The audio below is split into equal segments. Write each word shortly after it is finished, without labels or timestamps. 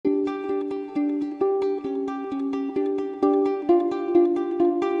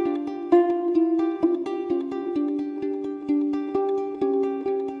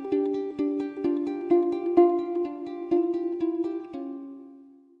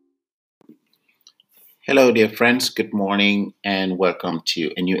Hello, dear friends. Good morning, and welcome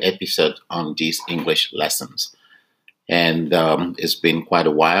to a new episode on these English lessons. And it's been quite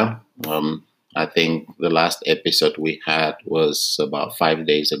a while. I think the last episode we had was about 5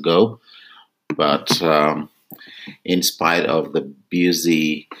 days ago. But in spite of the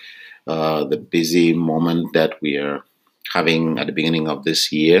busy moment that we are having at the beginning of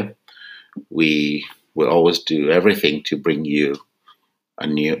this year, we will always do everything to bring you a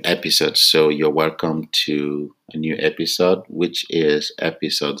new episode. So you're welcome to a new episode, which is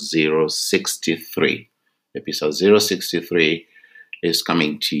episode 063. Episode 063 is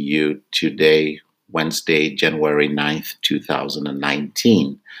coming to you today, Wednesday, January 9th,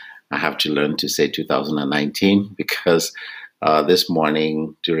 2019. I have to learn to say 2019 because this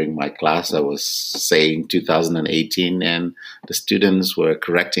morning during my class I was saying 2018 and the students were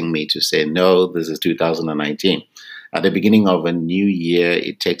correcting me to say, no, this is 2019. At the beginning of a new year,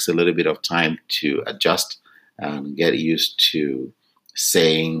 it takes a little bit of time to adjust and get used to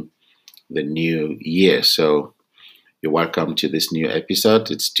saying the new year. So you're welcome to this new episode.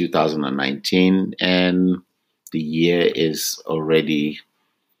 It's 2019 and the year is already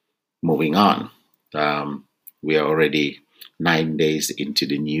moving on. We are already 9 days into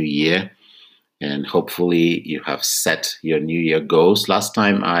the new year, and hopefully you have set your new year goals. Last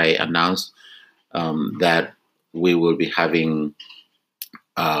time I announced that we will be having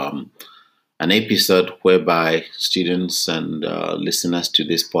an episode whereby students and listeners to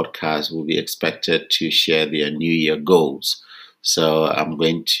this podcast will be expected to share their New Year goals. So I'm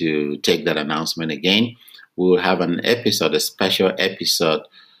going to take that announcement again. We will have an episode, a special episode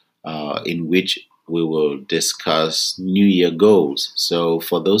in which we will discuss New Year goals. So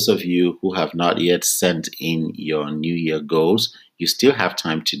for those of you who have not yet sent in your New Year goals, you still have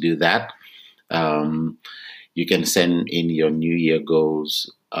time to do that. You can send in your New Year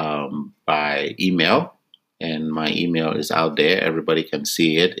goals by email, and my email is out there. Everybody can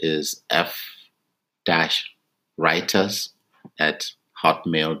see it. Is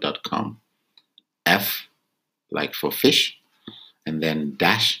f-writers@hotmail.com. F like for fish, and then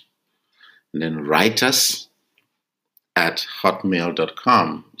dash, and then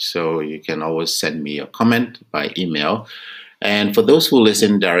writers@hotmail.com. So you can always send me a comment by email. And for those who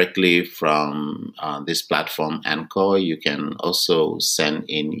listen directly from this platform, Anchor, you can also send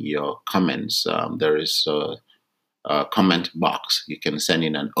in your comments. There is a comment box. You can send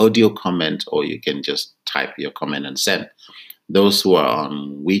in an audio comment, or you can just type your comment and send. Those who are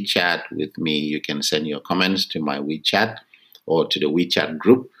on WeChat with me, you can send your comments to my WeChat or to the WeChat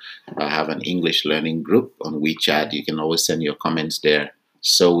group. I have an English learning group on WeChat. You can always send your comments there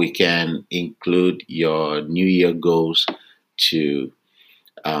so we can include your New Year goals to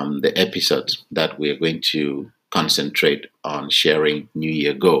the episodes that we're going to concentrate on sharing New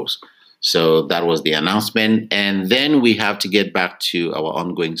Year goals. So that was the announcement. And then we have to get back to our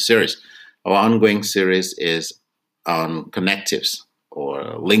ongoing series. Our ongoing series is on connectives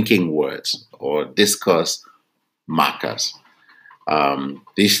or linking words or discourse markers.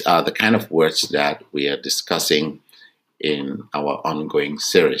 These are the kind of words that we are discussing in our ongoing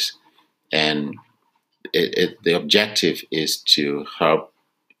series. And the objective is to help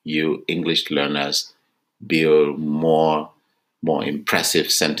you English learners build more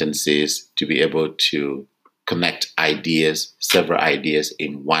impressive sentences, to be able to connect ideas, several ideas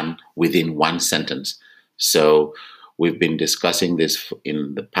within one sentence. So we've been discussing this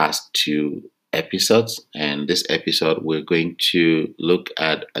in the past 2 episodes, and this episode we're going to look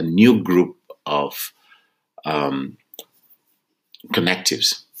at a new group of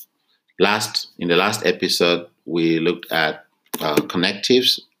connectives. In the last episode, we looked at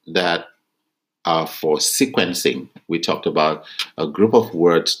connectives that are for sequencing. We talked about a group of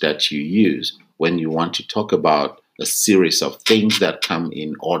words that you use when you want to talk about a series of things that come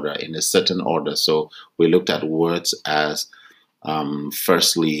in order, in a certain order. So we looked at words as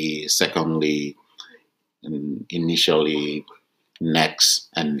firstly, secondly, initially, next,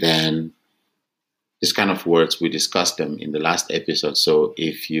 and then. These kind of words, we discussed them in the last episode. So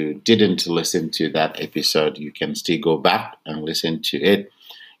if you didn't listen to that episode, you can still go back and listen to it.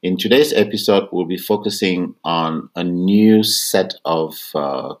 In today's episode, we'll be focusing on a new set of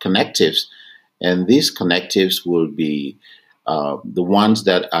connectives. And these connectives will be the ones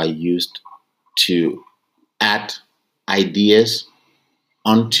that are used to add ideas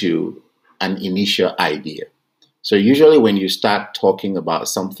onto an initial idea. So usually when you start talking about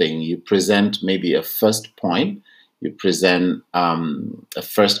something, you present maybe a first point, you present a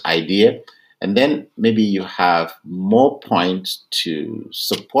first idea, and then maybe you have more points to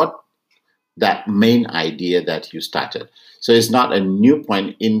support that main idea that you started. So it's not a new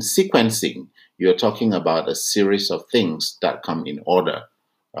point. In sequencing, you're talking about a series of things that come in order.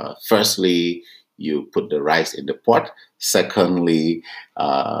 Firstly, you put the rice in the pot. Secondly,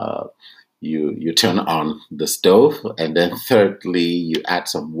 you turn on the stove, and then thirdly you add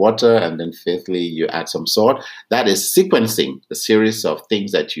some water, and then fifthly you add some salt. That is sequencing, the series of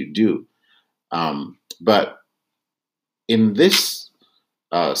things that you do. But in this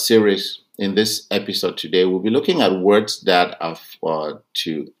series, in this episode today, we'll be looking at words that are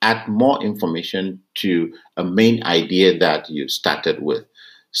to add more information to a main idea that you started with.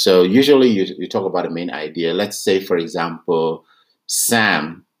 So usually you talk about a main idea. Let's say, for example,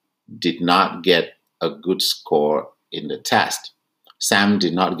 Sam did not get a good score in the test. Sam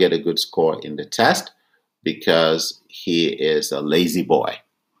did not get a good score in the test because he is a lazy boy.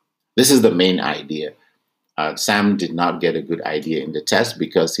 This is the main idea. Sam did not get a good idea in the test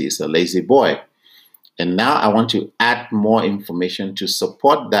because he is a lazy boy. And now I want to add more information to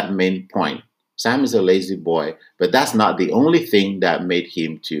support that main point. Sam is a lazy boy, but that's not the only thing that made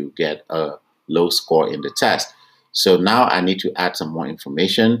him to get a low score in the test. So now I need to add some more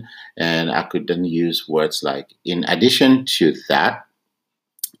information, and I could then use words like in addition to that,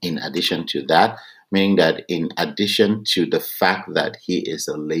 meaning that in addition to the fact that he is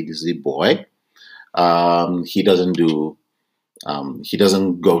a lazy boy, he doesn't go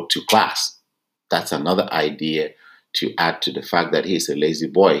to class. That's another idea to add to the fact that he's a lazy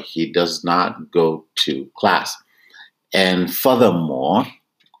boy. He does not go to class. And furthermore,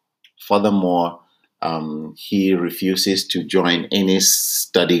 he refuses to join any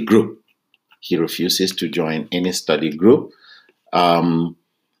study group.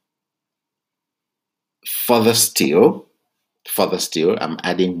 Further still, I'm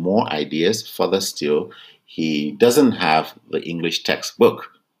adding more ideas. Further still, he doesn't have the English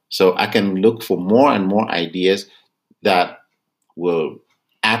textbook. So I can look for more and more ideas that will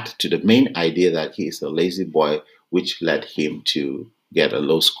add to the main idea that he is a lazy boy, which led him to get a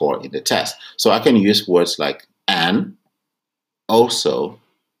low score in the test. So I can use words like and, also,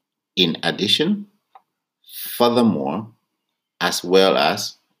 in addition, furthermore, as well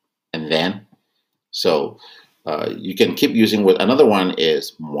as, and then. So you can keep using with another one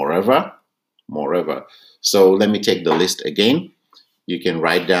is moreover. So let me take the list again. You can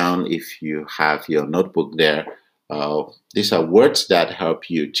write down if you have your notebook there. These are words that help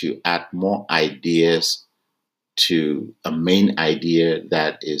you to add more ideas to a main idea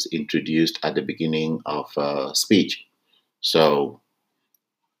that is introduced at the beginning of a speech. So,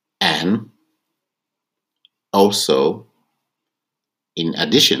 and, also, in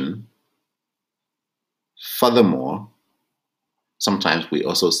addition, furthermore. Sometimes we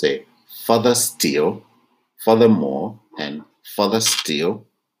also say further still, furthermore, and further still,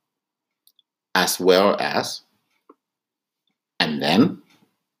 as well as, and then.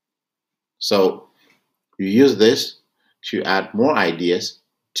 So you use this to add more ideas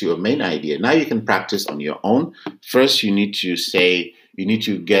to a main idea. Now you can practice on your own. First, you need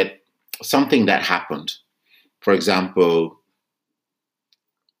to get something that happened. For example,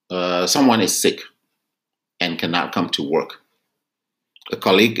 someone is sick and cannot come to work. A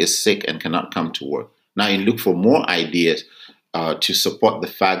colleague is sick and cannot come to work. Now you look for more ideas to support the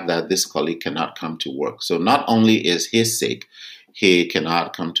fact that this colleague cannot come to work. So not only is he sick, he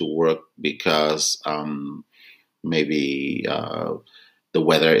cannot come to work because maybe the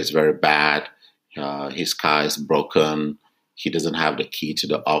weather is very bad, his car is broken, he doesn't have the key to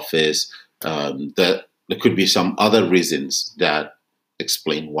the office. There could be some other reasons that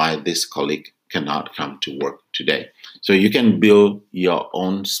explain why this colleague cannot come to work today. So you can build your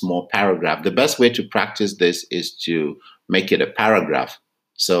own small paragraph. The best way to practice this is to make it a paragraph.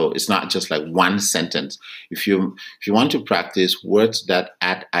 So it's not just like one sentence. If you want to practice words that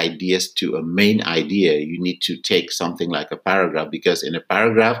add ideas to a main idea, you need to take something like a paragraph, because in a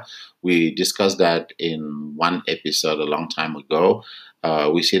paragraph, we discussed that in one episode a long time ago.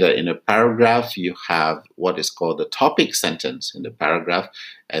 We see that in a paragraph, you have what is called the topic sentence in the paragraph,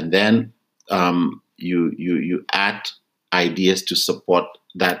 and then you add ideas to support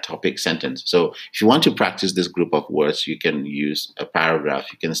that topic sentence. So if you want to practice this group of words, you can use a paragraph.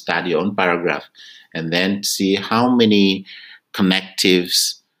 You can start your own paragraph and then see how many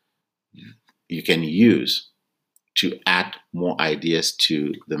connectives you can use to add more ideas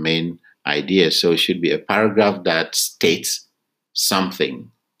to the main idea. So it should be a paragraph that states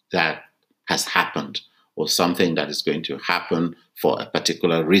something that has happened or something that is going to happen for a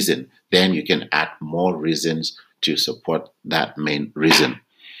particular reason. Then you can add more reasons to support that main reason.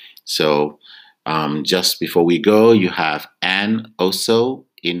 So just before we go, you have and, also,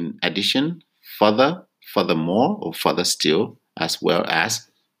 in addition, further, furthermore, or further still, as well as,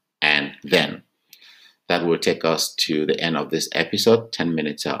 and then. that will take us to the end of this episode. 10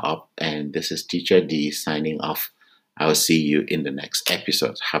 minutes are up, and this is Teacher D signing off. I'll see you in the next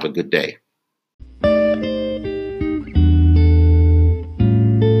episode. Have a good day.